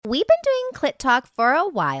we've been doing Clit Talk for a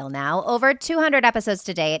while now, over 200 episodes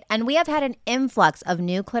to date, and we have had an influx of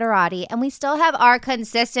new clitorati, and we still have our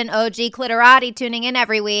consistent OG clitorati tuning in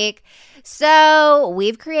every week. So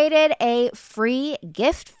we've created a free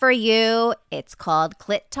gift for you. It's called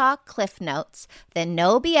Clit Talk Cliff Notes, the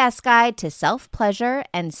no BS guide to self-pleasure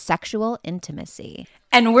and sexual intimacy.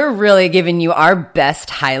 And we're really giving you our best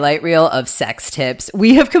highlight reel of sex tips.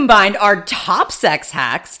 We have combined our top sex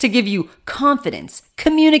hacks to give you confidence,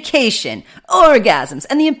 communication, orgasms,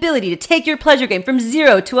 and the ability to take your pleasure game from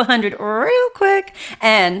 0 to 100 real quick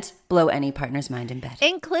and blow any partner's mind in bed.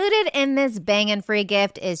 Included in this bangin' free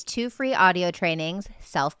gift is 2 free audio trainings,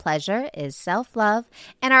 Self-Pleasure is Self-Love,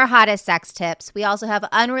 and our hottest sex tips. We also have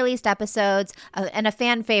unreleased episodes and a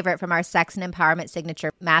fan favorite from our Sex and Empowerment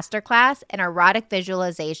Signature Masterclass, an erotic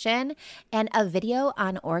visualization, and a video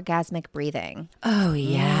on orgasmic breathing. Oh,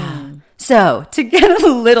 yeah. So, to get a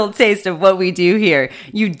little taste of what we do here,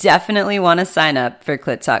 you definitely want to sign up for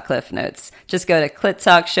Clit Talk Cliff Notes. Just go to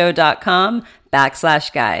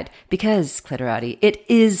clittalkshow.com/guide because, clitorati, it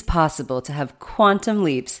is possible to have quantum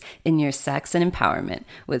leaps in your sex and empowerment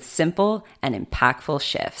with simple and impactful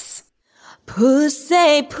shifts.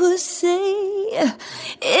 Pussy, pussy,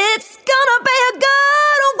 it's gonna be a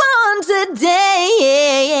good one today,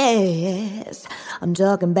 yes. I'm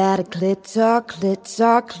talking about a clit talk, clit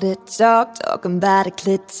talk, clit talk. Talking about a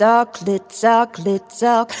clit talk, clit talk, clit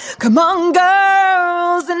talk. Come on,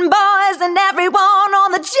 girls and boys and everyone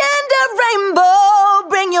on the gender rainbow.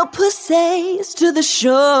 Bring your pussies to the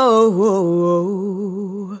show.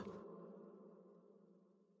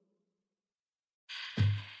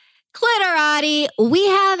 Clitorati, we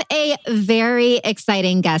have a very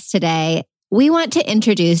exciting guest today. We want to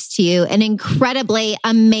introduce to you an incredibly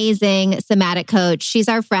amazing somatic coach. She's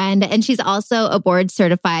our friend, and she's also a board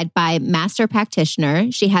certified by master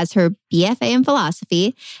practitioner. She has her BFA in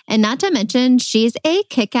philosophy, and not to mention, she's a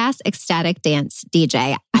kick-ass ecstatic dance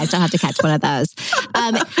DJ. I still have to catch one of those.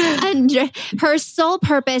 And her sole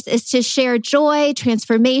purpose is to share joy,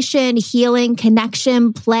 transformation, healing,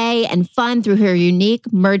 connection, play, and fun through her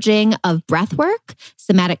unique merging of breathwork,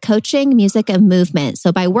 somatic coaching, music, and movement.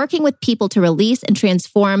 So by working with people to release and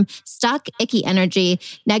transform stuck, icky energy,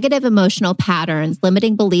 negative emotional patterns,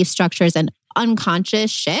 limiting belief structures, and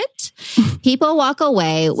unconscious shit, people walk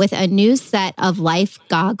away with a new set of life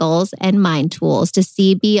goggles and mind tools to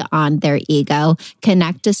see beyond their ego,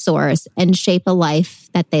 connect to source, and shape a life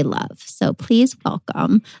that they love. So please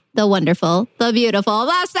welcome the wonderful, the beautiful,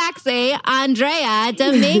 the sexy Andrea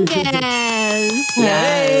Dominguez.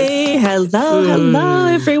 Hey, hello,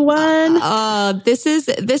 everyone. This is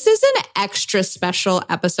an extra special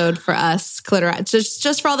episode for us, Clitorati.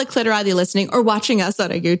 Just for all the Clitorati listening or watching us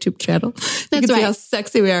on our YouTube channel. You can see how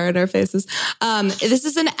sexy we are in our faces. This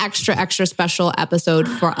is an extra special episode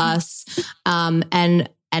for us,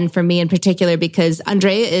 and for me in particular, because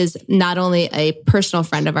Andrea is not only a personal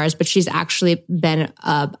friend of ours, but she's actually been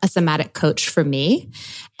a somatic coach for me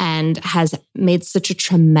and has made such a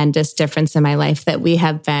tremendous difference in my life that we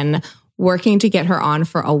have been working to get her on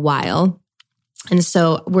for a while. And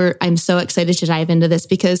so I'm so excited to dive into this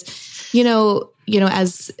because,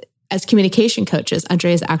 as communication coaches,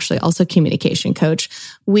 Andrea is actually also a communication coach.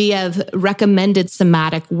 We have recommended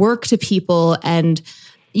somatic work to people, and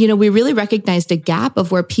we really recognized a gap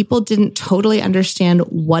of where people didn't totally understand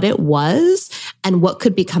what it was and what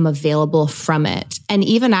could become available from it. And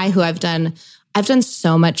even I've done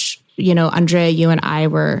so much, Andrea, you and I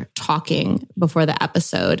were talking before the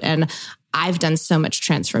episode, and I've done so much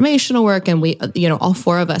transformational work, and we, all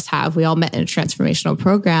 4 of us we all met in a transformational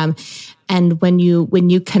program. And when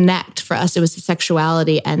you connect, for us, it was the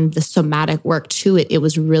sexuality and the somatic work to it. It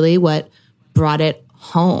was really what brought it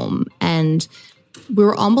home. And we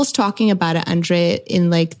were almost talking about it, Andrea, in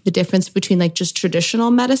like the difference between like just traditional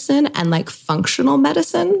medicine and like functional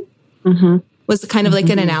medicine. Mm-hmm. Was kind of like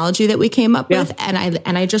an analogy that we came up with.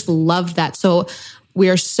 And I just loved that. So we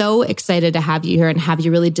are so excited to have you here and have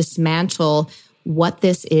you really dismantle what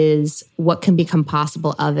this is, what can become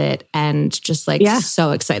possible of it, and just so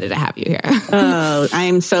excited to have you here. Oh,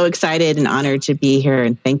 I'm so excited and honored to be here.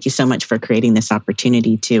 And thank you so much for creating this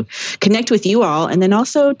opportunity to connect with you all and then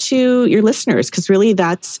also to your listeners, because really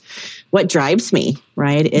that's what drives me,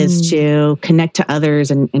 right? Is to connect to others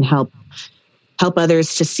and help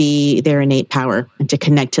others to see their innate power and to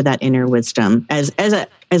connect to that inner wisdom as a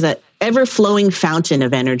ever-flowing fountain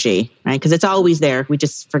of energy, right? Because it's always there. We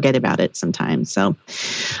just forget about it sometimes. So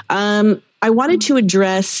I wanted to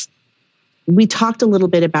address, we talked a little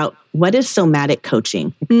bit about what is somatic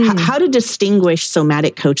coaching, how to distinguish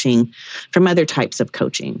somatic coaching from other types of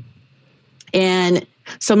coaching. And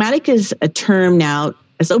somatic is a term now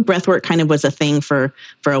as though breath work kind of was a thing for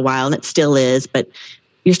a while, and it still is, but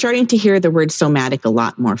you're starting to hear the word somatic a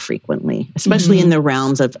lot more frequently, especially in the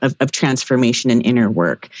realms of transformation and inner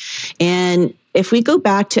work. And if we go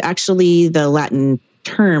back to actually the Latin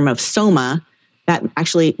term of soma, that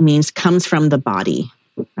actually comes from the body,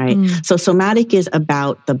 right? So somatic is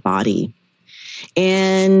about the body.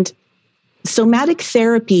 And somatic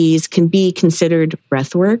therapies can be considered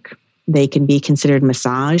breath work. They can be considered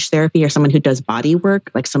massage therapy, or someone who does body work,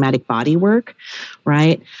 like somatic body work,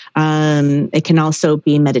 right? It can also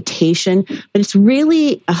be meditation, but it's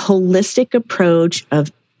really a holistic approach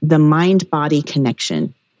of the mind-body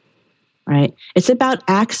connection, right? It's about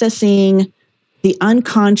accessing the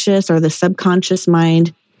unconscious or the subconscious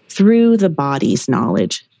mind through the body's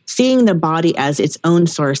knowledge, seeing the body as its own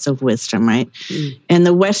source of wisdom, right? And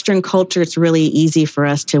the Western culture, it's really easy for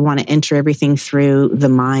us to want to enter everything through the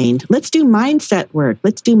mind. Let's do mindset work.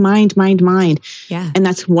 Let's do mind. Yeah. And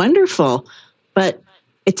that's wonderful. But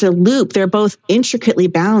it's a loop. They're both intricately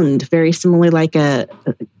bound, very similarly like an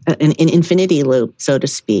infinity loop, so to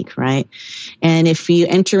speak, right? And if you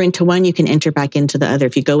enter into one, you can enter back into the other.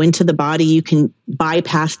 If you go into the body, you can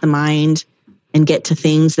bypass the mind and get to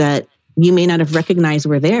things that you may not have recognized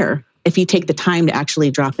were there if you take the time to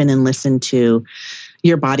actually drop in and listen to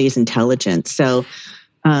your body's intelligence. So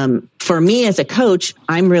for me as a coach,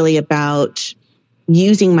 I'm really about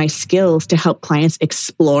using my skills to help clients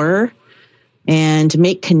explore and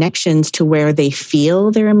make connections to where they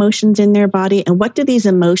feel their emotions in their body. And what do these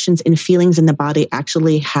emotions and feelings in the body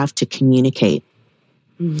actually have to communicate?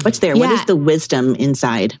 What's there? What is the wisdom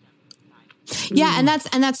inside? Yeah, and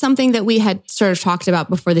that's something that we had sort of talked about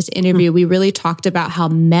before this interview. We really talked about how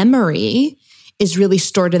memory is really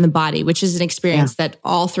stored in the body, which is an experience that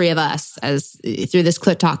all three of us, as through this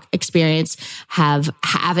Clit Talk experience, have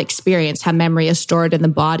experienced how memory is stored in the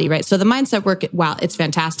body, right? So the mindset work, wow, it's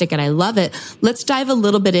fantastic and I love it. Let's dive a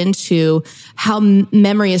little bit into how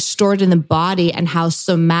memory is stored in the body and how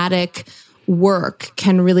somatic work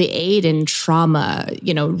can really aid in trauma,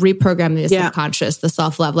 reprogramming the subconscious, the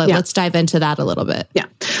self-love. Let's dive into that a little bit. Yeah.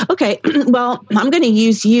 Okay. Well, I'm going to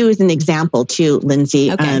use you as an example too,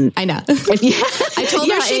 Lindsay. Okay. I know. I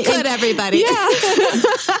told her she could, everybody. Yeah.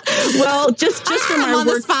 Well, just from our on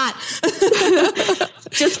work. The spot.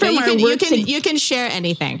 Just from our work. You can share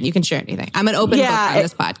anything. You can share anything. I'm an open book on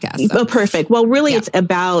this podcast. So. Oh, perfect. Well, really, it's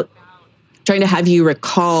about trying to have you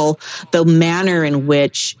recall the manner in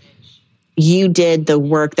which you did the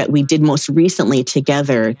work that we did most recently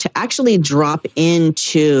together to actually drop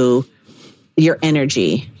into your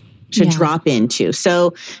energy, drop into.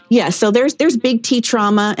 So, so there's big T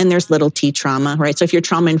trauma and there's little T trauma, right? So if you're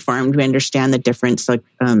trauma informed, we understand the difference, like,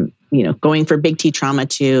 going for big T trauma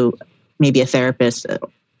to maybe a therapist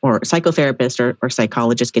or psychotherapist or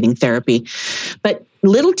psychologist getting therapy. But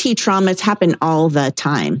little T traumas happen all the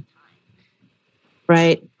time,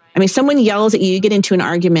 right? I mean, someone yells at you, you get into an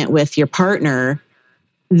argument with your partner,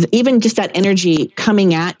 even just that energy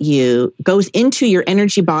coming at you goes into your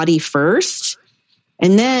energy body first,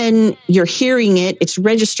 and then you're hearing it, it's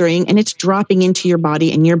registering, and it's dropping into your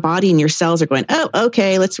body and your cells are going, oh,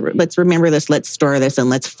 okay, let's remember this, let's store this, and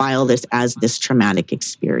let's file this as this traumatic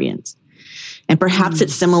experience. And perhaps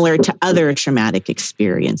it's similar to other traumatic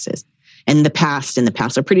experiences in the past.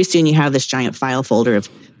 So pretty soon you have this giant file folder of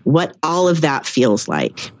what all of that feels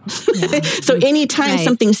like. Yeah. So anytime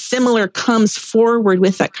something similar comes forward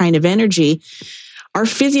with that kind of energy, our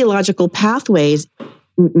physiological pathways,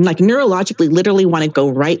 like neurologically, literally want to go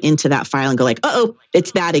right into that file and go like, oh,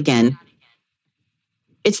 it's that again.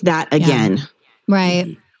 It's that again. Yeah.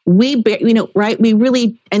 Right. We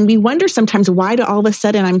really, and we wonder sometimes, why do all of a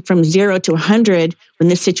sudden I'm from 0 to 100 when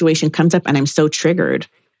this situation comes up and I'm so triggered?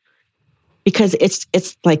 Because it's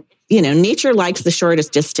like, nature likes the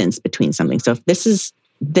shortest distance between something. So if this is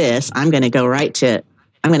this, I'm going to go right to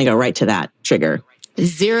that trigger.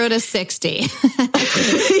 0 to 60.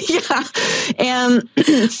 Yeah. And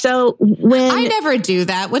so I never do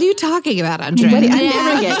that. What are you talking about, Andre?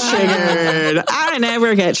 I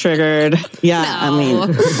never get triggered. Yeah. No. I mean, oh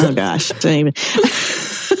gosh.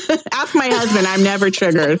 Ask my husband. I'm never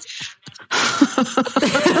triggered.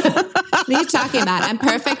 What are you talking about? I'm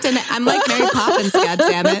perfect and I'm like Mary Poppins,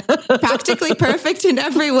 goddammit. Practically perfect in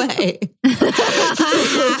every way.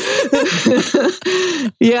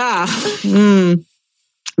 Yeah.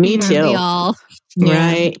 Me too. We all.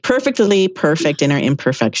 Right. Perfectly perfect in our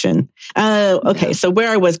imperfection. Okay. So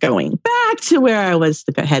back to where I was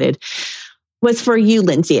headed was for you,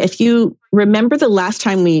 Lindsay. If you remember the last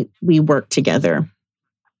time we worked together,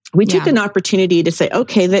 we took an opportunity to say,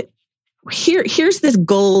 okay, that here's this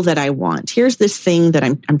goal that I want. Here's this thing that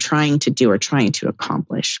I'm trying to do or trying to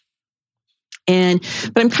accomplish.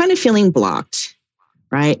 But I'm kind of feeling blocked,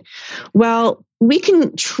 right? Well, we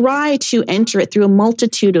can try to enter it through a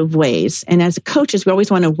multitude of ways. And as coaches, we always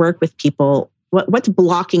want to work with people. What's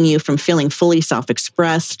blocking you from feeling fully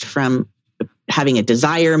self-expressed, from having a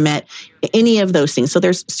desire met, any of those things. So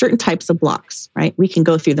there's certain types of blocks, right? We can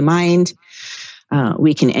go through the mind.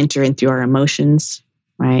 We can enter in through our emotions,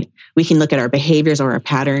 right? We can look at our behaviors or our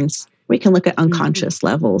patterns. We can look at unconscious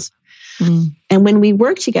levels. Mm. And when we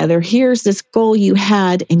work together, here's this goal you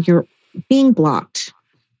had and you're being blocked.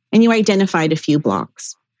 And you identified a few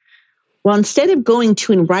blocks. Well, instead of going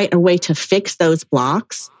to and right away to fix those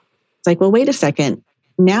blocks, it's like, well, wait a second.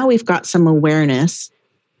 Now we've got some awareness,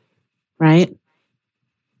 right?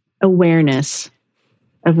 Awareness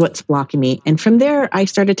of what's blocking me. And from there, I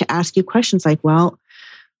started to ask you questions like, well,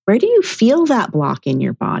 where do you feel that block in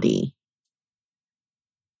your body?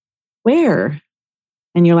 Where?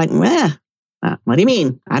 And you're like, what do you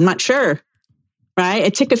mean? I'm not sure. Right?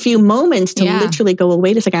 It took a few moments to literally go, well,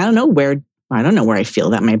 wait a second. I don't know where I feel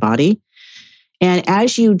that in my body. And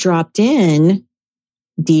as you dropped in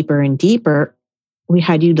deeper and deeper, we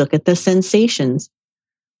had you look at the sensations,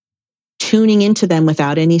 tuning into them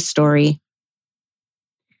without any story,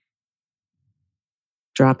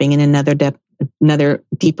 dropping in another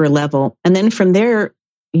deeper level. And then from there,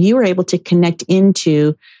 you were able to connect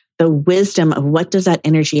into the wisdom of what does that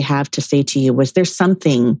energy have to say to you? Was there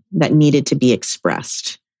something that needed to be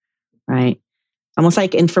expressed, right? Almost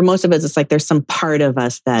like, and for most of us, it's like there's some part of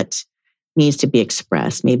us that needs to be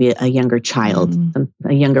expressed, maybe a younger child,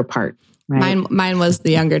 a younger part, right? Mine was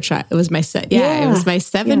the younger child. It was my it was my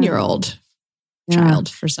 7-year-old child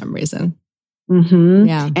for some reason. Mm-hmm.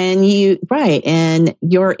 Yeah. And and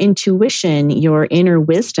your intuition, your inner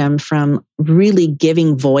wisdom from really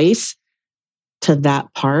giving voice to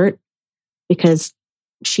that part, because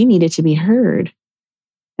she needed to be heard.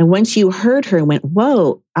 And once you heard her and went,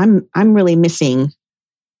 whoa, I'm really missing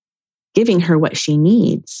giving her what she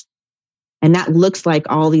needs. And that looks like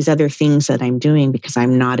all these other things that I'm doing because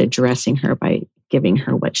I'm not addressing her by giving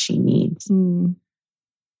her what she needs. Mm.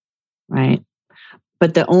 Right?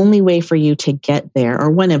 But the only way for you to get there, or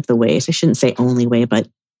one of the ways, I shouldn't say only way, but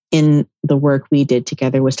in the work we did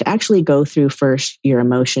together, was to actually go through first your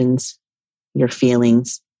emotions, your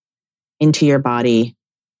feelings, into your body,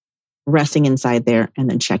 resting inside there, and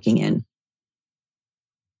then checking in.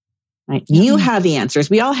 Right? Mm-hmm. You have the answers.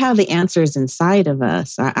 We all have the answers inside of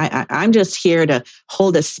us. I'm just here to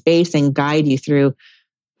hold a space and guide you through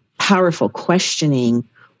powerful questioning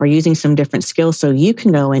or using some different skills so you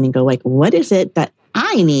can go in and go like, what is it that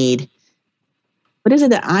I need? What is it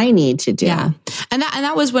that I need to do? Yeah. And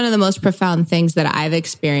that was one of the most profound things that I've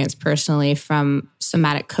experienced personally from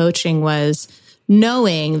somatic coaching, was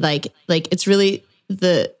knowing like it's really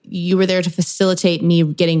you were there to facilitate me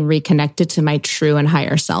getting reconnected to my true and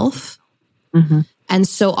higher self. Mm-hmm. And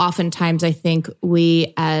so oftentimes I think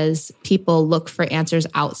we as people look for answers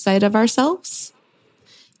outside of ourselves.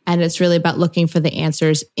 And it's really about looking for the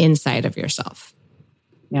answers inside of yourself.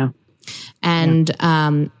 Yeah. And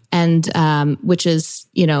which is,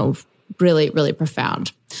 really, really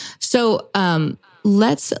profound. So,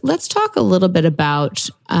 let's talk a little bit about,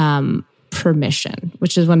 permission,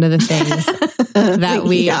 which is one of the things that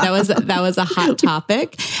that was a hot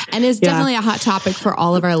topic, and is definitely a hot topic for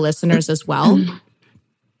all of our listeners as well.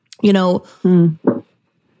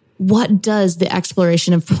 What does the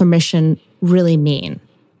exploration of permission really mean?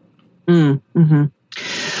 Mm-hmm.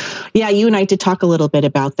 Yeah, you and I did talk a little bit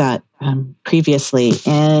about that previously.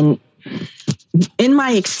 And in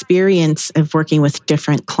my experience of working with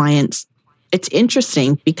different clients, it's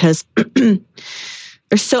interesting because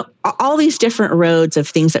there's all these different roads of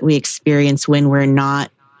things that we experience when we're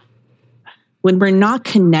not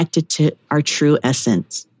connected to our true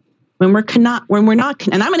essence. When we're not,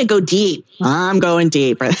 and I'm going to go deep. I'm going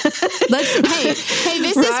deep. Hey, this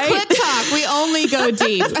is Clit Talk. We only go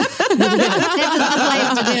deep. This is the place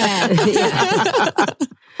to do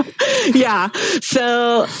it. Yeah.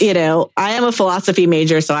 So, I am a philosophy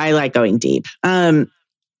major, so I like going deep.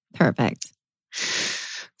 Perfect.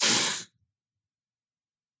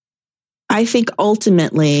 I think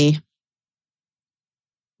ultimately,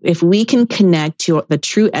 if we can connect to the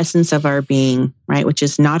true essence of our being, right, which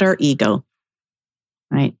is not our ego,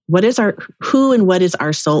 right? What is who and what is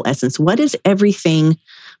our soul essence? What is everything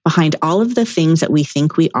behind all of the things that we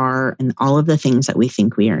think we are and all of the things that we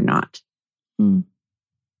think we are not? Wait,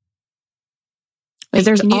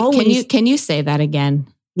 there's can you say that again?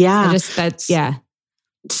 Yeah. Yeah.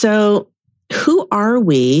 So who are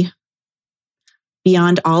we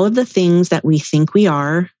beyond all of the things that we think we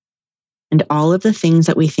are and all of the things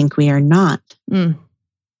that we think we are not. And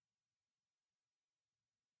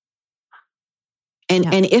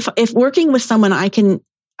if working with someone, I can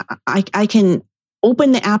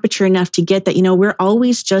open the aperture enough to get that, we're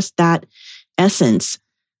always just that essence,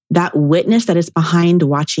 that witness that is behind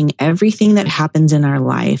watching everything that happens in our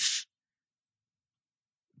life.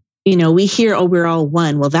 We hear, we're all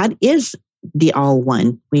one. Well, that is the all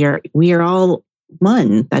one. We are all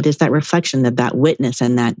one. That is that reflection of that witness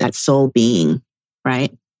and that soul being,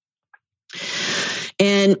 right?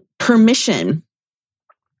 And permission.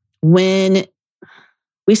 When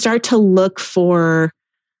we start to look for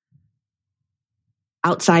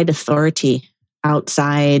outside authority,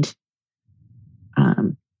 outside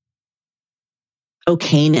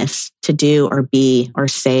okayness to do or be or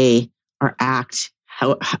say or act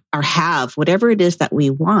or have whatever it is that we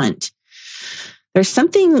want, there's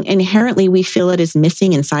something inherently we feel it is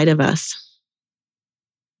missing inside of us.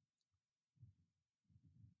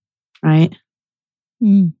 Right?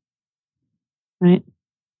 Right?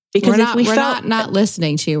 Because we're not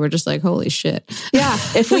listening to you. We're just like, holy shit. Yeah.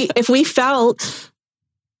 If we felt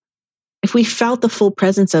the full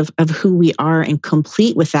presence of who we are and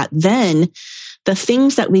complete with that, then the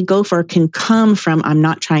things that we go for can come from, I'm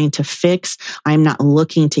not trying to fix. I'm not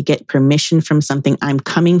looking to get permission from something. I'm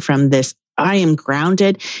coming from this. I am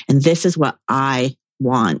grounded and this is what I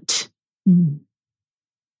want.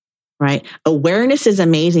 Right? Awareness is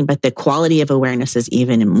amazing, but the quality of awareness is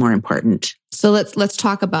even more important. So let's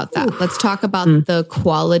talk about that. Let's talk about the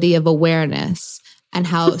quality of awareness and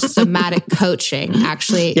how somatic coaching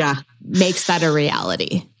actually makes that a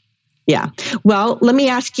reality. Yeah. Well, let me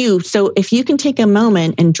ask you. So if you can take a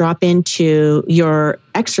moment and drop into your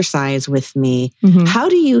exercise with me, how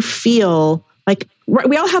do you feel? Like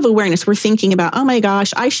we all have awareness. We're thinking about, oh my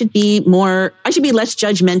gosh, I should be less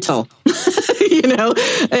judgmental,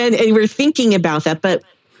 and we're thinking about that. But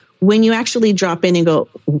when you actually drop in and go,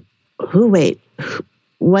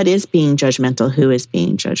 what is being judgmental? Who is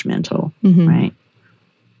being judgmental? Right?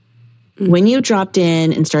 When you dropped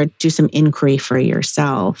in and started to do some inquiry for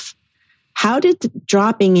yourself, how did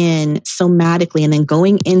dropping in somatically and then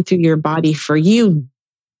going in through your body for you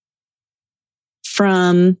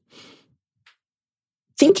from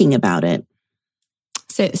thinking about it?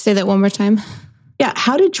 Say that one more time. Yeah.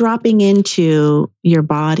 How did dropping into your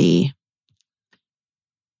body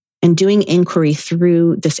and doing inquiry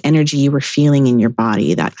through this energy you were feeling in your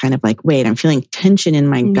body, that kind of like, wait, I'm feeling tension in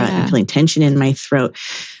my gut. I'm feeling tension in my throat.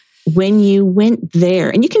 When you went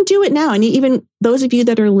there, and you can do it now, and even those of you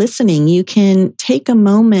that are listening, you can take a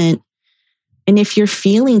moment, and if you're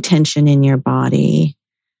feeling tension in your body,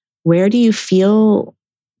 where do you feel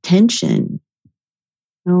tension?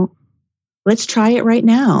 Let's try it right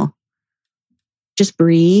now. Just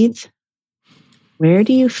breathe. Where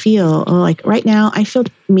do you feel? Oh, like right now, I feel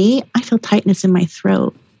tightness in my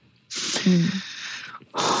throat.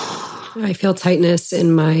 I feel tightness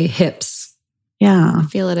in my hips. Yeah. I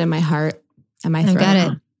feel it in my heart and my throat.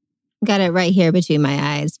 I got it right here between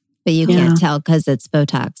my eyes, but you can't tell because it's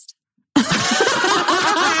Botoxed.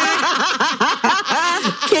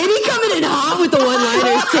 Katie coming in hot with the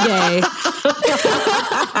one-liners today.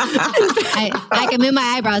 I can move my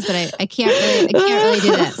eyebrows, but I can't really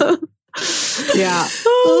do this. Yeah.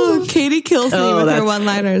 Oh, Katie kills me with her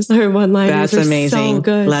one-liners. Her one-liners That's amazing. So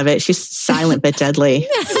good. Love it. She's silent but deadly.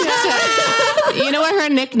 You know what her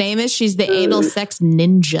nickname is? She's the anal sex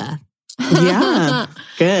ninja. Yeah.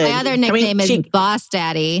 Good. My other nickname is Boss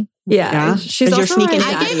Daddy. Yeah. She's also sneaking in.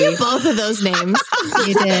 I gave you both of those names.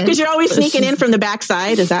 You did. Because you're always sneaking in from the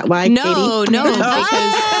backside. Is that why, No, Katie? no. Because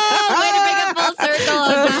way to bring it full circle.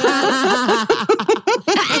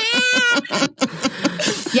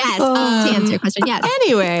 Yes, to answer your question. Yes.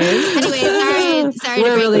 Anyways, sorry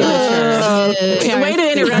We're to really Way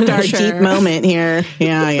to interrupt our deep moment here.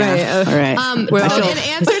 Yeah. Right. All right. In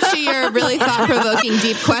answer to your really thought-provoking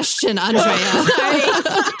deep question, Andrea.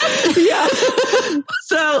 Yeah.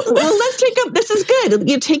 So, let's this is good.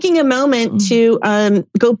 You're taking a moment to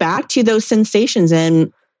go back to those sensations.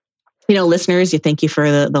 And, listeners, thank you for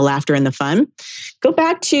the laughter and the fun. Go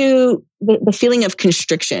back to the feeling of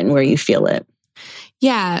constriction where you feel it.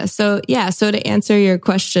 Yeah. So to answer your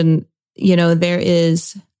question, there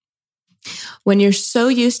is, when you're so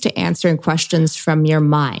used to answering questions from your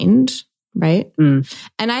mind, right? And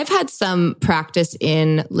I've had some practice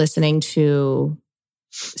in listening to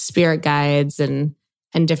spirit guides and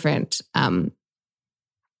different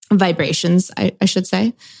vibrations, I should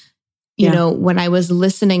say. When I was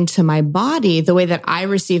listening to my body, the way that I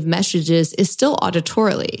receive messages is still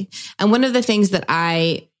auditorily. And one of the things that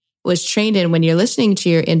I was trained in, when you're listening to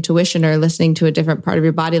your intuition or listening to a different part of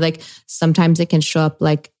your body, like sometimes it can show up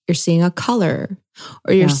like you're seeing a color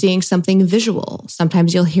or you're seeing something visual.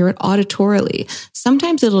 Sometimes you'll hear it auditorily.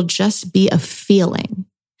 Sometimes it'll just be a feeling.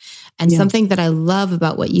 And something that I love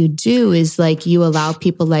about what you do is like you allow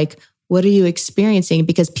people like, what are you experiencing?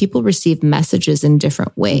 Because people receive messages in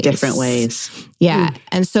different ways. Yeah.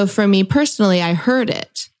 And so for me personally, I heard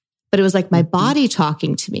it, but it was like my body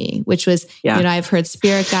talking to me, which was, you know, I've heard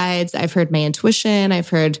spirit guides, I've heard my intuition, I've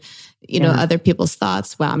heard, you know, other people's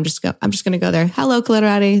thoughts. Wow, I'm just going to go there. Hello,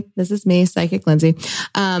 Clitorati. This is me, Psychic Lindsay.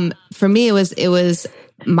 For me, it was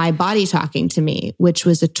my body talking to me, which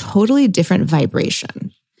was a totally different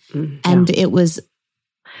vibration. And it was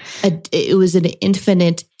an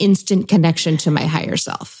infinite, instant connection to my higher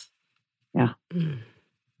self. Yeah.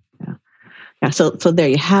 So there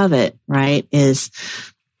you have it, right? Is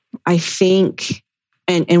I think,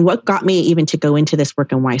 and what got me even to go into this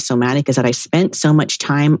work and why somatic is that I spent so much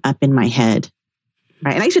time up in my head,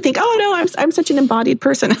 right? And I used to think, oh no, I'm such an embodied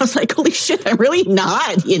person. I was like, holy shit, I'm really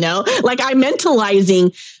not, you know? Like I'm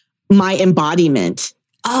mentalizing my embodiment.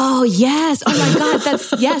 Oh, yes. Oh my God.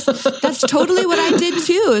 That's totally what I did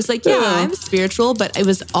too. It was like, I'm spiritual, but it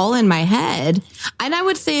was all in my head. And I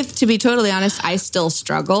would say, if to be totally honest, I still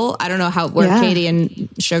struggle. I don't know where Katie and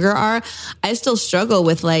Sugar are. I still struggle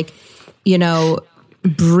with like, you know,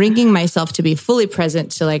 bringing myself to be fully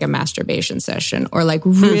present to like a masturbation session or like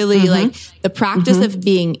really like the practice of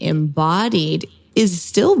being embodied is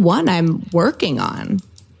still one I'm working on.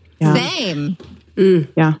 Yeah. Same.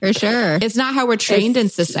 Yeah, for sure. It's not how we're trained in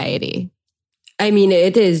society. I mean,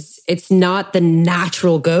 it's not the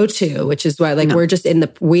natural go-to, which is why we're just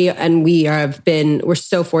we're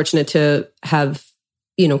so fortunate to have,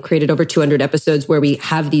 you know, created over 200 episodes where we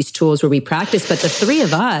have these tools where we practice. But the three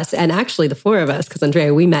of us, and actually the four of us, because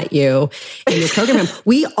Andrea, we met you in this program,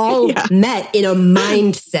 we all met in a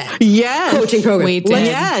mindset coaching program. We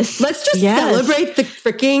did. Let's just celebrate the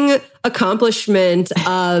freaking accomplishment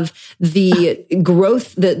of the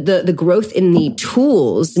growth, the growth in the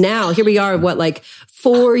tools. Now, here we are,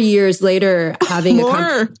 4 years later, having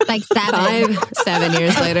like 7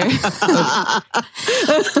 years later.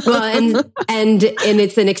 Well, and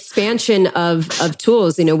it's an expansion of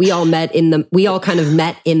tools. You know, we all kind of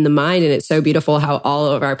met in the mind, and it's so beautiful how all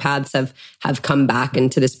of our paths have come back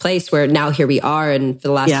into this place where now here we are. And for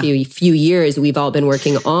the last few years, we've all been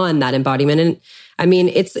working on that embodiment. And I mean,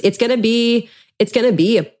 it's going to be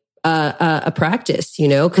a practice, you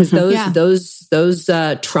know, because those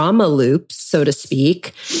trauma loops, so to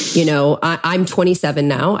speak, you know, I'm 27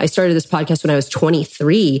 now. I started this podcast when I was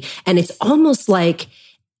 23, and it's almost like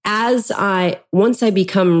once I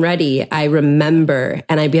become ready, I remember,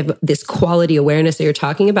 and I have this quality awareness that you're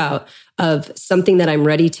talking about of something that I'm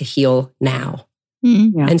ready to heal now.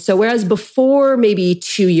 Mm-hmm. Yeah. And so whereas before, maybe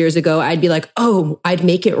 2 years ago, I'd be like, I'd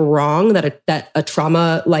make it wrong that a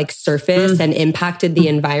trauma like surfaced and impacted the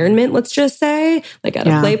environment, let's just say, like at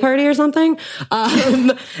a play party or something.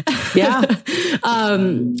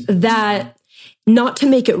 That not to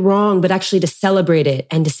make it wrong, but actually to celebrate it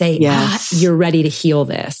and to say, you're ready to heal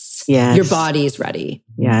this. Yes. Your body is ready.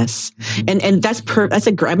 Yes. And that's I'm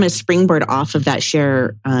going to springboard off of that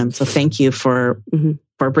share. So thank you for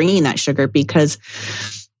bringing that, Sugar, because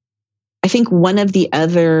I think one of the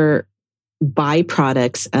other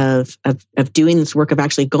byproducts of doing this work, of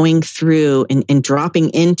actually going through and dropping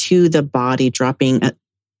into the body, dropping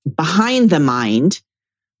behind the mind,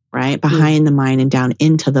 right? Behind the mind and down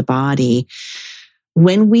into the body.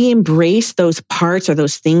 When we embrace those parts or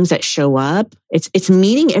those things that show up, it's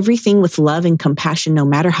meeting everything with love and compassion, no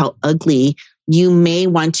matter how ugly you may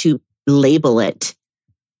want to label it.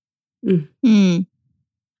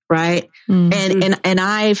 Right. And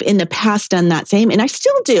I've in the past done that same, and I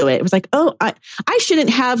still do it. It was like, I shouldn't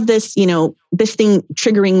have this, you know, this thing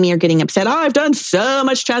triggering me or getting upset. Oh, I've done so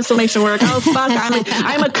much transformation work. Oh, fuck.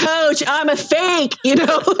 I'm a coach. I'm a fake, you know,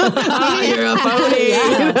 you're a phony.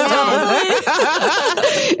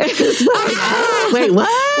 Wait, what?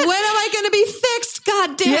 When am I going to be fixed?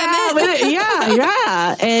 God damn it.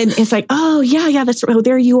 Yeah. And it's like, that's right. Oh,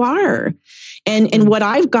 there you are. And what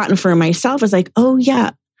I've gotten for myself is like, oh,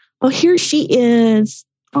 here she is.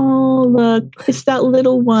 Oh, look, it's that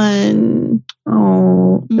little one.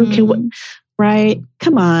 Oh, okay. What? Right.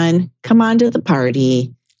 Come on to the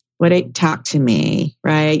party. Talk to me,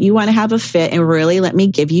 right? You want to have a fit and really let me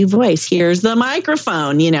give you voice. Here's the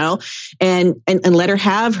microphone, you know, and let her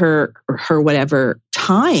have her whatever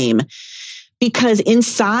time, because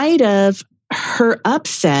inside of her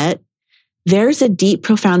upset, there's a deep,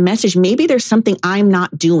 profound message. Maybe there's something I'm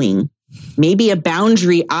not doing. maybe a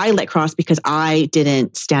boundary I let cross because I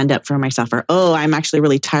didn't stand up for myself, or, oh, I'm actually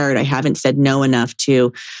really tired. I haven't said no enough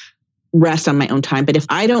to rest on my own time. But if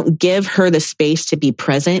I don't give her the space to be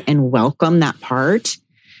present and welcome that part,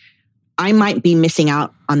 I might be missing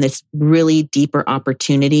out on this really deeper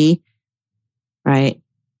opportunity, right?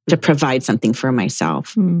 To provide something for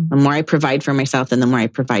myself. The more I provide for myself, then the more I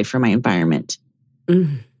provide for my environment.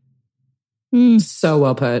 So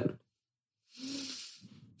well put.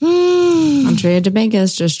 Andrea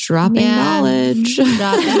Dominguez just dropping knowledge.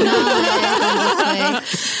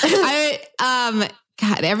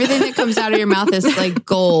 God, everything that comes out of your mouth is like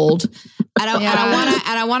gold.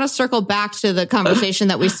 I want to circle back to the conversation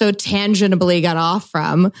that we so tangibly got off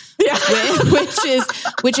from,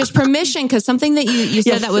 which is permission. Because something that you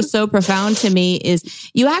said that was so profound to me is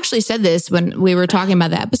you actually said this when we were talking about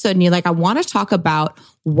the episode, and you're like, I want to talk about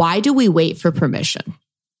why do we wait for permission?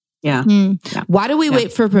 Yeah. Why do we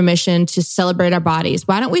wait for permission to celebrate our bodies?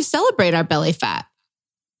 Why don't we celebrate our belly fat?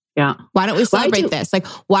 Yeah. Why don't we celebrate this? Like,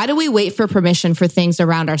 why do we wait for permission for things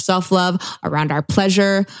around our self-love, around our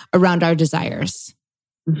pleasure, around our desires?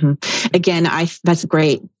 Again, that's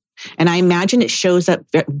great. And I imagine it shows up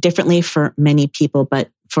differently for many people, but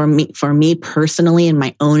for me personally, in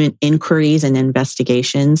my own inquiries and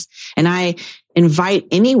investigations, and I invite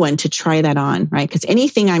anyone to try that on, right? Because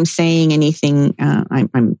anything I'm saying, anything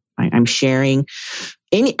I'm sharing,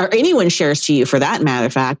 or anyone shares to you, for that matter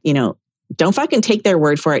of fact, don't fucking take their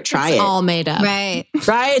word for it. Try it. It's all made up. Right.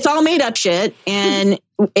 It's all made up shit. And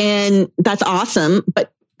that's awesome.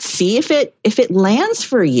 But see if it lands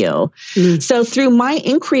for you. So through my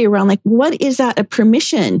inquiry around, like, what is that a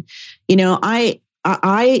permission? I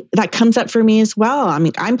that comes up for me as well. I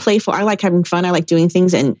mean, I'm playful. I like having fun. I like doing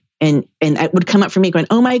things, and it would come up for me going,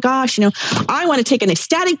 oh my gosh, I want to take an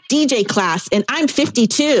ecstatic DJ class and I'm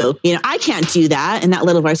 52. I can't do that. And that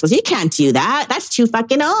little voice goes, you can't do that. That's too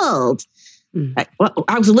fucking old.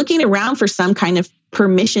 I was looking around for some kind of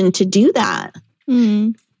permission to do that.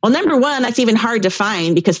 Well, number one, that's even hard to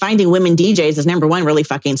find, because finding women DJs is, number one, really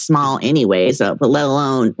fucking small anyways, but let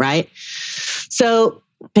alone, right? So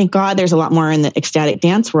thank God there's a lot more in the ecstatic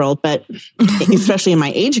dance world, but especially in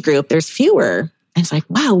my age group, there's fewer. And it's like,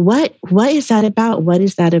 wow, what is that about? What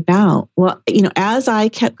is that about? Well, as I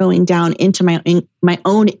kept going down into my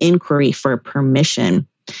own inquiry for permission,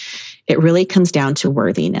 it really comes down to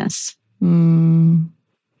worthiness.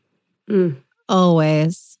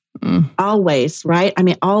 Always. Always, right? I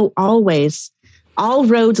mean, always. All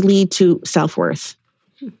roads lead to self-worth.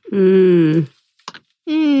 And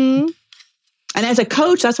as a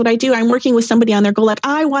coach, that's what I do. I'm working with somebody on their goal. Like,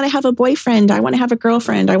 I want to have a boyfriend. I want to have a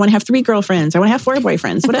girlfriend. I want to have 3 girlfriends. I want to have 4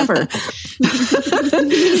 boyfriends, whatever.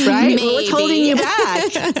 Right? Well, what's holding you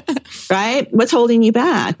back? Right? What's holding you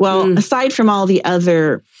back? Well, aside from all the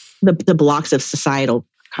other, the blocks of societal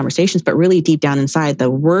conversations, but really deep down inside, the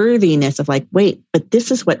worthiness of like, wait, but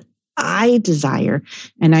this is what I desire,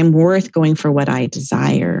 and I'm worth going for what I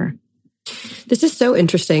desire. This is so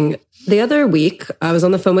interesting. The other week, I was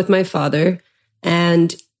on the phone with my father,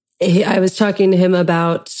 and I was talking to him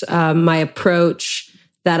about my approach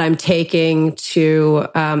that I'm taking to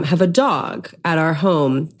have a dog at our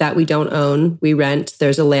home that we don't own. We rent.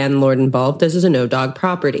 There's a landlord involved. This is a no-dog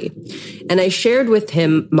property. And I shared with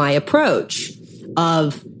him my approach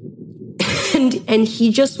of, and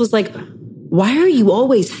he just was like, why are you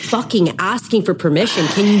always fucking asking for permission?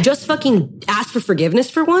 Can you just fucking ask for forgiveness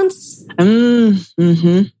for once?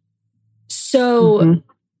 So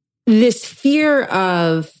this fear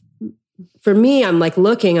of, for me, I'm like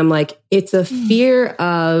looking, I'm like, it's a fear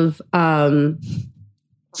of,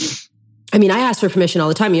 I mean, I ask for permission all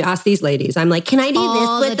the time. You ask these ladies, I'm like, can I do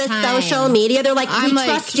all this with the social media? They're like, we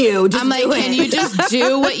trust you. I'm like, can you just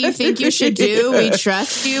do what you think you should do? We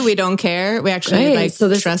trust you. We don't care. We actually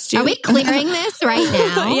trust you. Are we clearing this right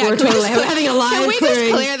now? Yeah, we're totally having a live clearing. Can we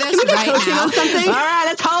just clear this right now? All right,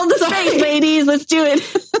 let's hold the space, ladies. Let's do it.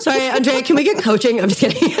 Sorry, Andrea, can we get coaching? I'm just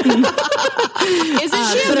kidding. Isn't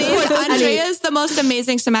she amazing? Andrea is the most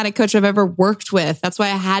amazing somatic coach I've ever worked with. That's why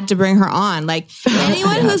I had to bring her on. Like,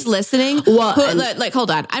 anyone who's listening,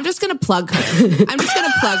 hold on. I'm just going to plug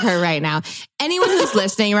her right now. Anyone who's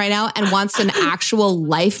listening right now and wants an actual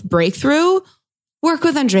life breakthrough, work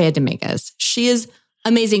with Andrea Dominguez. She is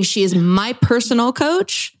amazing. She is my personal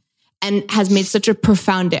coach and has made such a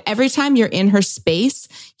profound, every time you're in her space,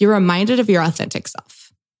 you're reminded of your authentic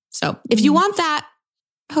self. So if you want that,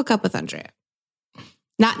 hook up with Andrea.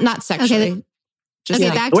 Not sexually.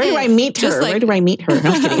 Okay. Where do I meet her? Where do I meet her?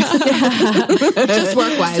 No, I'm kidding. Just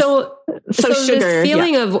work-wise. So sugar. This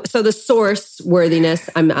feeling of, the source worthiness,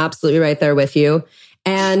 I'm absolutely right there with you.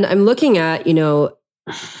 And I'm looking at,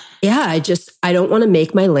 I don't want to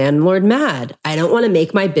make my landlord mad. I don't want to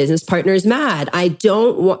make my business partners mad. I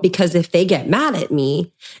don't want, because if they get mad at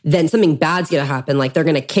me, then something bad's going to happen. Like they're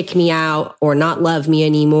going to kick me out or not love me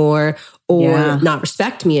anymore or not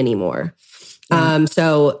respect me anymore.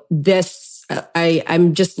 So this,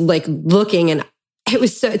 I'm just like looking, and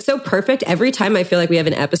it's so perfect. Every time I feel like we have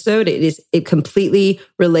an episode, it completely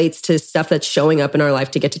relates to stuff that's showing up in our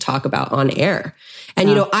life to get to talk about on air. And,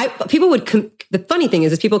 the funny thing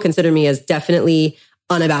is people consider me as definitely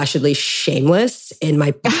unabashedly shameless in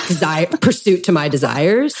my pursuit to my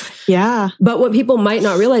desires. Yeah. But what people might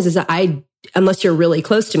not realize is that unless you're really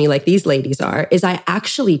close to me, like these ladies are, is I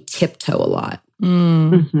actually tiptoe a lot.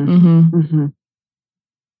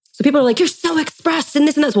 So people are like, you're so expressed and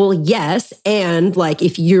this and that. Well, yes. And like,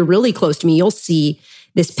 if you're really close to me, you'll see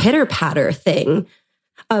this pitter patter thing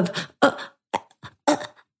of,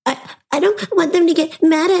 I don't want them to get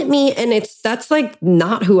mad at me. And that's like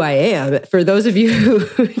not who I am. For those of you,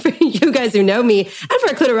 for you guys who know me, and for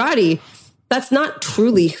Clitorati, that's not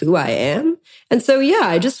truly who I am. And so,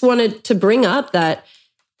 I just wanted to bring up that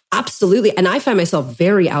absolutely. And I find myself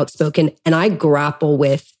very outspoken, and I grapple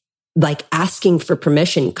with like asking for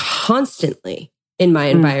permission constantly in my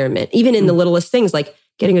environment, even in the littlest things like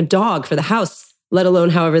getting a dog for the house, let alone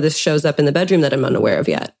however this shows up in the bedroom that I'm unaware of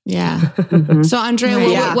yet. Yeah. So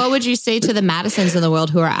Andrea, what would you say to the Madisons in the world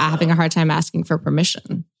who are having a hard time asking for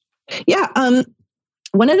permission? Yeah.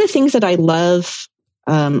 One of the things that I love,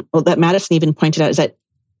 that Madison even pointed out, is that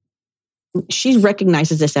she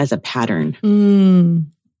recognizes this as a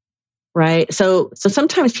pattern. Right. So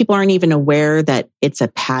sometimes people aren't even aware that it's a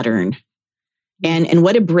pattern. And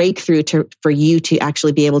what a breakthrough for you to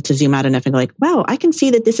actually be able to zoom out enough and go like, wow, I can see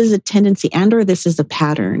that this is a tendency or this is a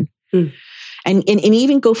pattern. And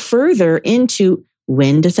even go further into,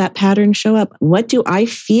 when does that pattern show up? What do I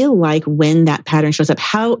feel like when that pattern shows up?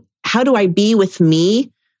 How do I be with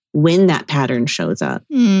me when that pattern shows up?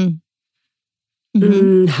 How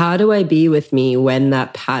do I be with me when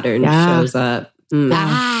that pattern shows up?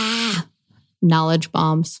 Knowledge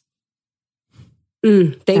bombs.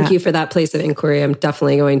 Thank you for that place of inquiry. I'm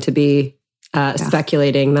definitely going to be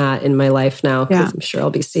speculating that in my life now, because I'm sure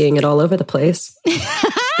I'll be seeing it all over the place.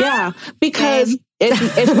 Because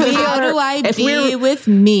how do I be with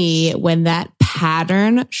me when that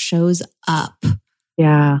pattern shows up?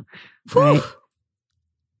 Yeah. Right.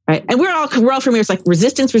 Right. And we're all familiar. It's like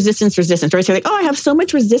resistance, right? So like, I have so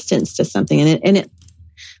much resistance to something, and it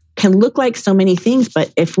can look like so many things.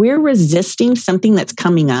 But if we're resisting something that's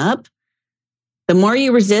coming up, the more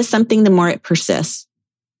you resist something, the more it persists.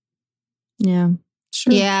 Yeah.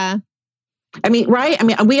 Sure. Yeah. I mean, right? I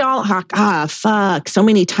mean, we all fuck so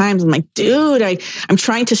many times. I'm like, dude, I'm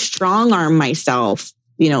trying to strong arm myself,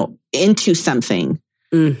 into something.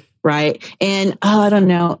 Right. And I don't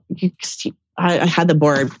know. I had the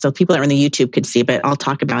board, so people that are on the YouTube could see, but I'll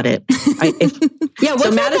talk about it. What's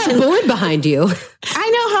on that board behind you? I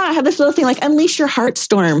know how I have this little thing like unleash your heart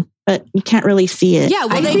storm, but you can't really see it. Yeah,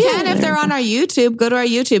 well, they can if they're on our YouTube. Go to our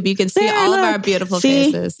YouTube. You can see all of our beautiful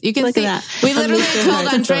faces. You can see. We literally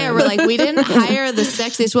told Andrea, we're like, we didn't hire the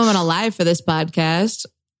sexiest woman alive for this podcast.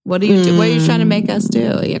 What do you do? What are you trying to make us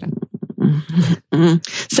do?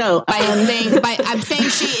 So I'm saying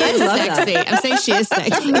she is sexy. I'm saying she is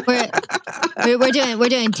sexy. We're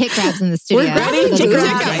doing tit grabs in the studio. We're grabbing tit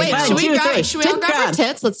grabs. Wait, should we all grab our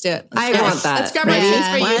tits? Let's do it. I want that. Let's grab our tits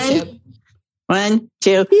for YouTube. 1,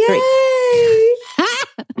 2, 3.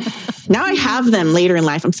 Now I have them later in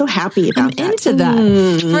life. I'm so happy about that. I'm into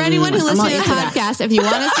that. For anyone who listens to the podcast, if you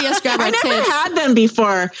want to see us grab our tits. I never had them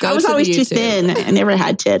before. I was always too thin. I never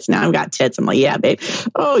had tits. Now I've got tits. I'm like, yeah, babe.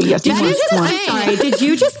 Oh, yes. I'm sorry. Did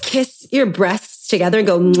you just kiss your breasts together and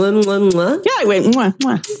go mwah, mwah, mwah? Yeah, I went mwah,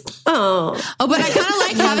 mwah. Oh, but I kind of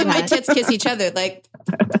like having my tits kiss each other. Like,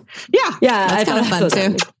 yeah. That's kind of fun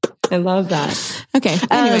too. I love that. Okay.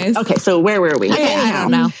 Anyways. Okay. So where were we? Okay, I don't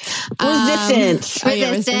know. Resistance.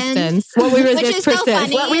 What we resist Which is so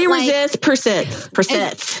funny. What we resist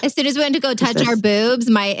persists. As soon as we went to go touch our boobs,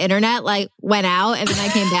 my internet went out, and then I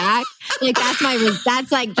came back.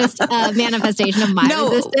 That's like just a manifestation of my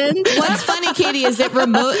resistance. What's funny, Katie, is it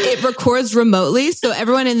records remotely, so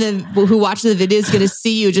everyone who watches the video is going to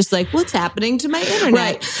see you just like, what's happening to my internet?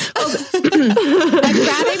 Right. I'm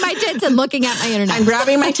grabbing my tits and looking at my internet. I'm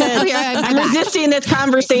grabbing my tits. I'm resisting this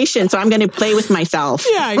conversation, so I'm going to play with myself.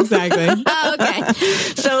 Yeah, exactly. Okay.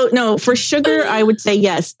 So no, for sugar, I would say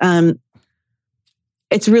yes.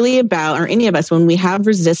 It's really about, or any of us, when we have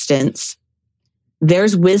resistance,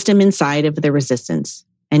 there's wisdom inside of the resistance.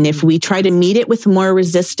 And if we try to meet it with more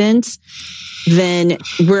resistance, then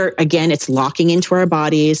it's locking into our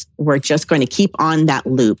bodies. We're just going to keep on that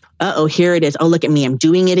loop. Uh-oh, here it is. Oh, look at me. I'm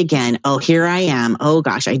doing it again. Oh, here I am. Oh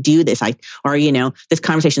gosh, I do this. This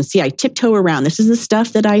conversation. See, I tiptoe around. This is the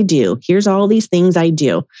stuff that I do. Here's all these things I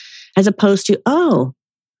do. As opposed to, oh,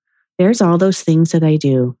 there's all those things that I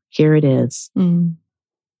do. Here it is.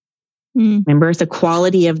 Remember, it's the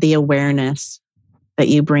quality of the awareness that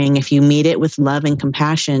you bring. If you meet it with love and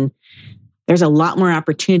compassion, there's a lot more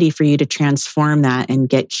opportunity for you to transform that and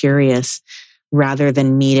get curious rather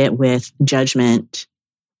than meet it with judgment,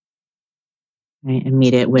 right? And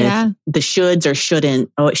meet it with the shoulds or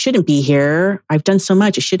shouldn't. Oh, it shouldn't be here. I've done so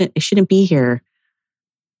much. It shouldn't be here.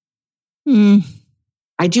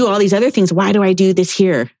 I do all these other things. Why do I do this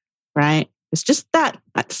here? Right? It's just that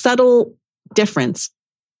subtle difference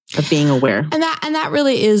of being aware. And that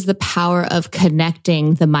really is the power of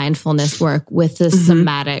connecting the mindfulness work with the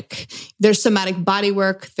somatic. There's somatic body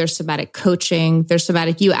work, there's somatic coaching, there's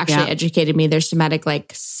somatic, you actually educated me, there's somatic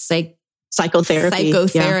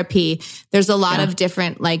psychotherapy. There's a lot of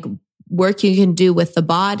different work you can do with the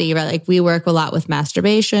body, right? Like we work a lot with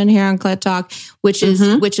masturbation here on Clit Talk, which is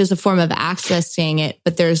a form of accessing it.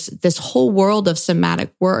 But there's this whole world of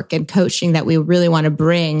somatic work and coaching that we really want to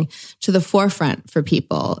bring to the forefront for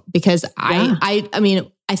people, because I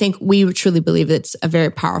think we truly believe it's a very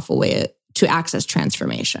powerful way to access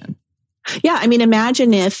transformation. Yeah. I mean,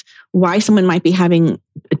 imagine why someone might be having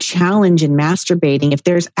a challenge in masturbating, if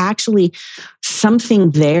there's actually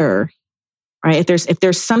something there. Right? If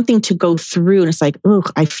there's something to go through and it's like, oh,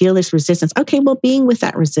 I feel this resistance. Okay, well, being with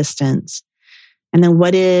that resistance. And then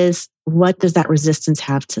what does that resistance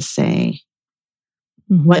have to say?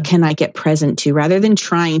 What can I get present to rather than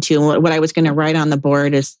trying to? And what I was going to write on the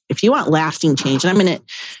board is, if you want lasting change, and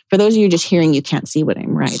for those of you just hearing, you can't see what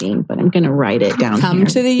I'm writing, but I'm going to write it down. Come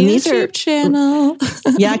to the YouTube channel.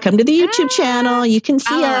 Come to the YouTube channel. You can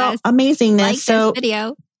see our amazingness. Like this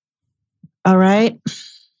video. All right.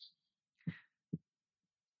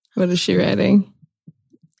 What is she writing?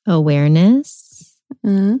 Awareness.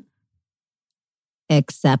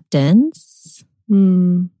 Acceptance.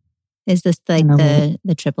 Is this the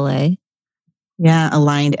AAA? Yeah,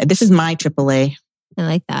 aligned. This is my AAA. I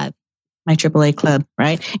like that. My AAA club,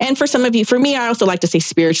 right? And for some of you, for me, I also like to say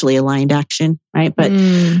spiritually aligned action, right? But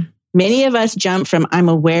many of us jump from I'm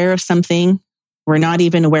aware of something. We're not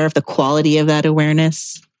even aware of the quality of that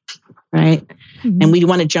awareness, right? And we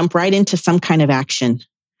want to jump right into some kind of action.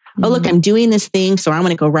 Oh, look, I'm doing this thing, so I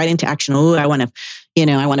want to go right into action. Oh, I want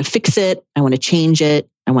to fix it. I want to change it.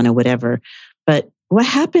 I want to whatever. But what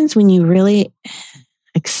happens when you really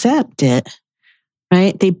accept it,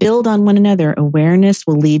 right? They build on one another. Awareness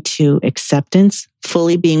will lead to acceptance,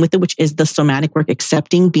 fully being with it, which is the somatic work,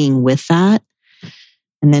 accepting being with that.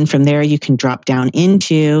 And then from there, you can drop down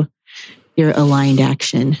into your aligned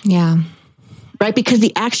action. Yeah. Right? Because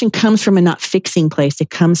the action comes from a not fixing place. It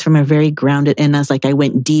comes from a very grounded, and I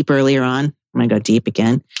went deep earlier on. I'm going to go deep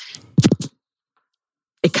again.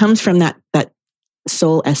 It comes from that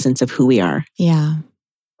soul essence of who we are. Yeah.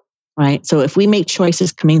 Right? So if we make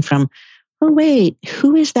choices coming from, oh, wait,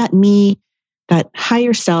 who is that me, that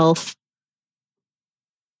higher self?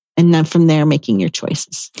 And then from there, making your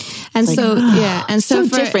choices. And so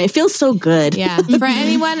different. It feels so good. Yeah. For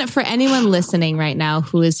anyone listening right now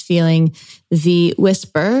who is feeling the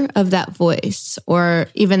whisper of that voice, or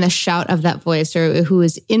even the shout of that voice, or who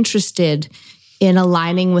is interested in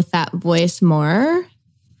aligning with that voice more,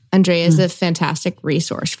 Andrea is a fantastic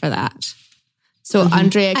resource for that. So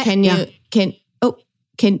Andrea, Katie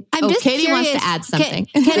wants to add something.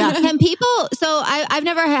 Can people, so I've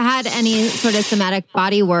never had any sort of somatic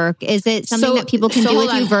body work. Is it something that people can do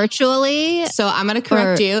with you virtually? So I'm going to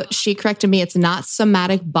correct you. She corrected me. It's not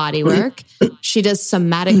somatic body work. She does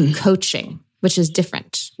somatic coaching, which is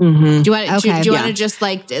different. Do you want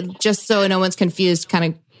to just so no one's confused, kind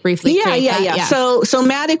of briefly? Yeah. So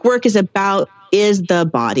somatic work is the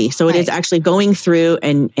body. So it is actually going through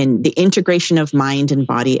and the integration of mind and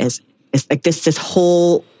body as it's like this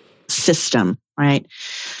whole system, right?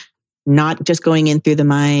 Not just going in through the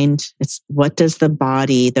mind. It's what does the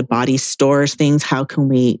body stores things. How can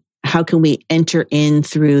we enter in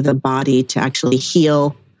through the body to actually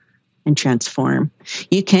heal and transform?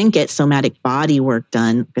 You can get somatic body work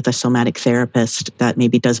done with a somatic therapist that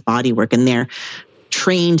maybe does body work, and they're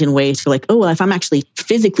trained in ways for if I'm actually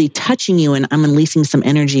physically touching you and I'm releasing some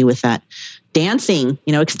energy with that. Dancing,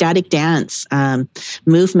 ecstatic dance,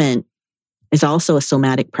 movement is also a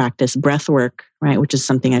somatic practice. Breath work, right, which is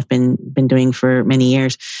something I've been doing for many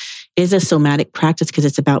years, is a somatic practice because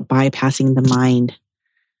it's about bypassing the mind.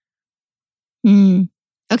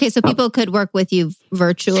 Okay, so people could work with you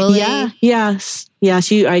virtually? Yes.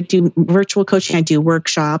 I do virtual coaching. I do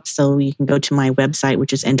workshops. So you can go to my website,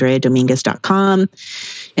 which is AndreaDominguez.com.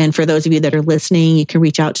 And for those of you that are listening, you can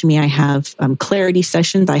reach out to me. I have clarity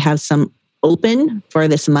sessions. I have some open for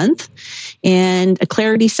this month. And a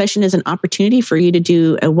clarity session is an opportunity for you to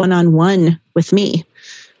do a one-on-one with me,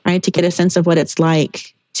 right? To get a sense of what it's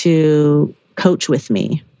like to coach with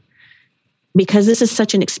me. Because this is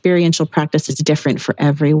such an experiential practice, it's different for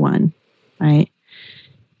everyone, right?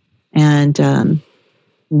 And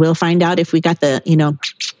we'll find out if we got the,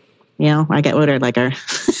 I get what are like our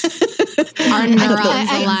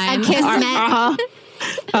neurons aligned.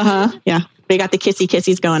 Yeah, we got the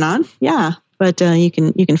kissies going on. Yeah, but you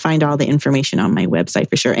can find all the information on my website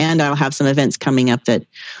for sure, and I'll have some events coming up that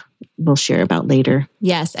we'll share about later.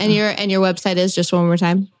 Yes, and your website is just one more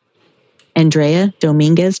time.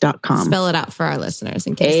 AndreaDominguez.com. Spell it out for our listeners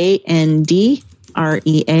in case.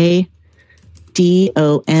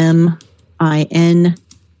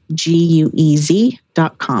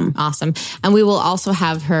 AndreaDominguez.com. Awesome. And we will also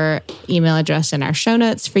have her email address in our show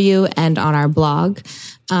notes for you and on our blog.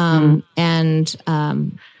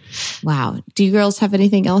 Wow. Do you girls have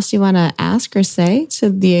anything else you want to ask or say to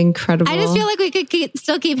the incredible? I just feel like we could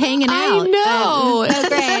still keep hanging out. I know. So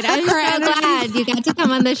great. I'm so glad you got to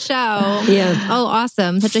come on the show. Yeah. Oh,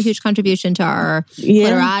 awesome. Such a huge contribution to our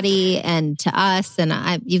literati and to us. And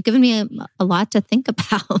you've given me a lot to think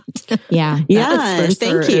about. Yeah. Yeah.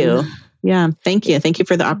 Thank you. Yeah. Thank you. Thank you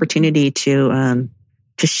for the opportunity to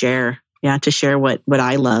share. Yeah. To share what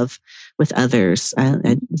I love with others.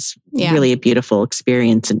 It's really a beautiful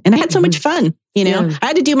experience. And I had so much fun, I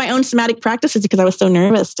had to do my own somatic practices because I was so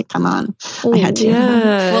nervous to come on. I had to.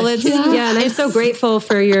 Yeah. Well, and I'm so grateful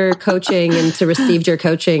for your coaching and to receive your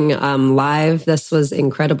coaching live. This was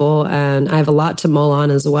incredible. And I have a lot to mull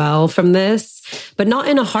on as well from this, but not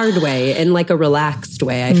in a hard way, in like a relaxed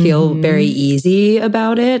way. I feel very easy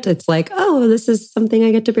about it. It's like, oh, this is something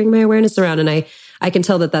I get to bring my awareness around. And I can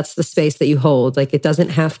tell that that's the space that you hold. Like, it doesn't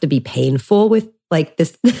have to be painful with like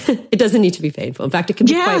this. It doesn't need to be painful. In fact, it can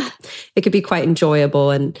be quite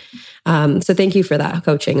enjoyable. And so thank you for that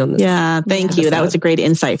coaching on this. Yeah, thank you. That was a great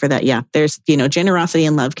insight for that. Yeah, there's, generosity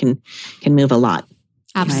and love can move a lot.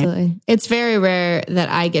 Absolutely. Right? It's very rare that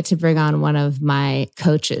I get to bring on one of my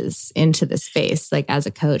coaches into the space, like as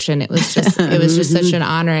a coach. And it was just such an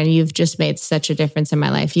honor. And you've just made such a difference in my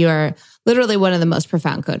life. You are literally one of the most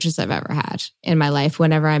profound coaches I've ever had in my life.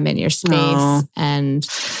 Whenever I'm in your space and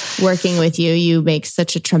working with you, you make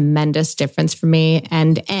such a tremendous difference for me.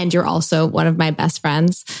 And you're also one of my best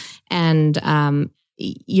friends. And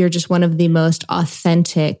you're just one of the most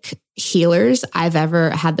authentic healers I've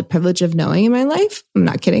ever had the privilege of knowing in my life. I'm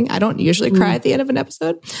not kidding. I don't usually cry at the end of an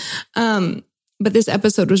episode. But this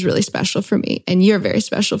episode was really special for me, and you're very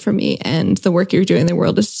special for me. And the work you're doing in the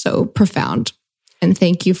world is so profound. And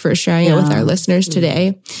thank you for sharing it with our listeners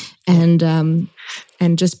today, and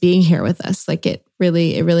just being here with us. Like it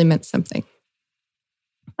really meant something.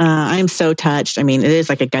 I'm so touched. I mean, it is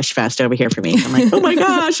like a gush fest over here for me. I'm like, oh my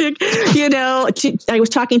gosh, I was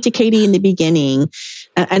talking to Katie in the beginning,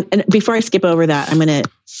 and before I skip over that, I'm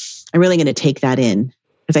really going to take that in,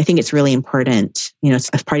 because I think it's really important, as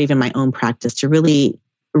part of even my own practice, to really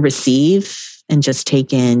receive and just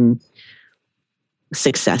take in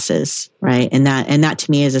successes, right? And that to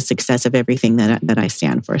me is a success of everything that I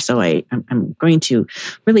stand for. So I'm going to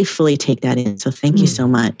really fully take that in. So thank you so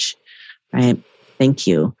much, right? Thank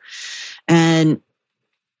you. And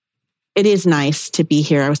it is nice to be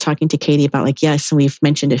here. I was talking to Katie about yes, and we've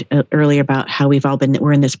mentioned it earlier about how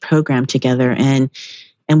we're in this program together, and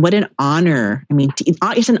what an honor. I mean,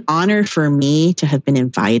 it's an honor for me to have been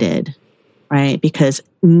invited, right? Because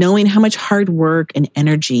knowing how much hard work and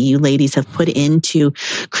energy you ladies have put into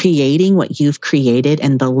creating what you've created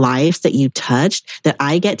and the lives that you touched, that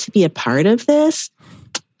I get to be a part of this,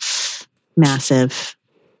 massive.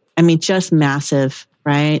 I mean, just massive,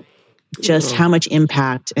 right? Just how much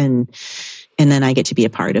impact, and then I get to be a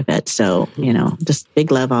part of it. So, just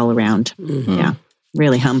big love all around. Mm-hmm. Yeah.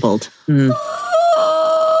 Really humbled. Mm.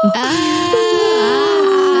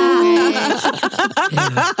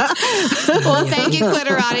 Well, thank you,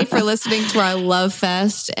 Clitorati, for listening to our Love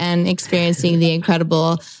Fest and experiencing the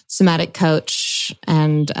incredible somatic coach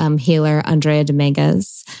and healer, Andrea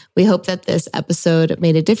Dominguez. We hope that this episode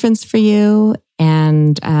made a difference for you.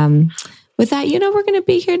 And with that, we're going to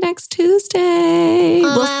be here next Tuesday.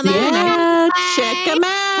 We'll see you next. Check them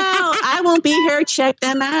out. I won't be here. Check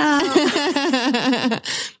them out.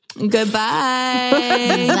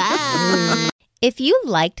 Goodbye. Bye. If you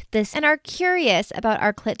liked this and are curious about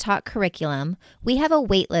our Clit Talk curriculum, we have a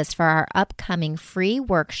waitlist for our upcoming free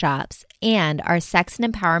workshops and our Sex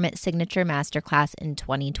and Empowerment Signature Masterclass in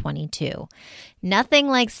 2022. Nothing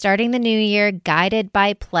like starting the new year guided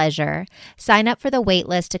by pleasure. Sign up for the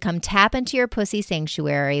waitlist to come tap into your pussy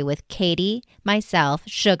sanctuary with Katie, myself,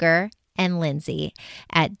 Sugar, and Lindsay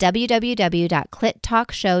at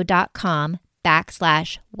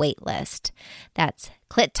www.clittalkshow.com/waitlist. That's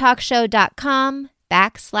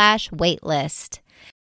clittalkshow.com/waitlist.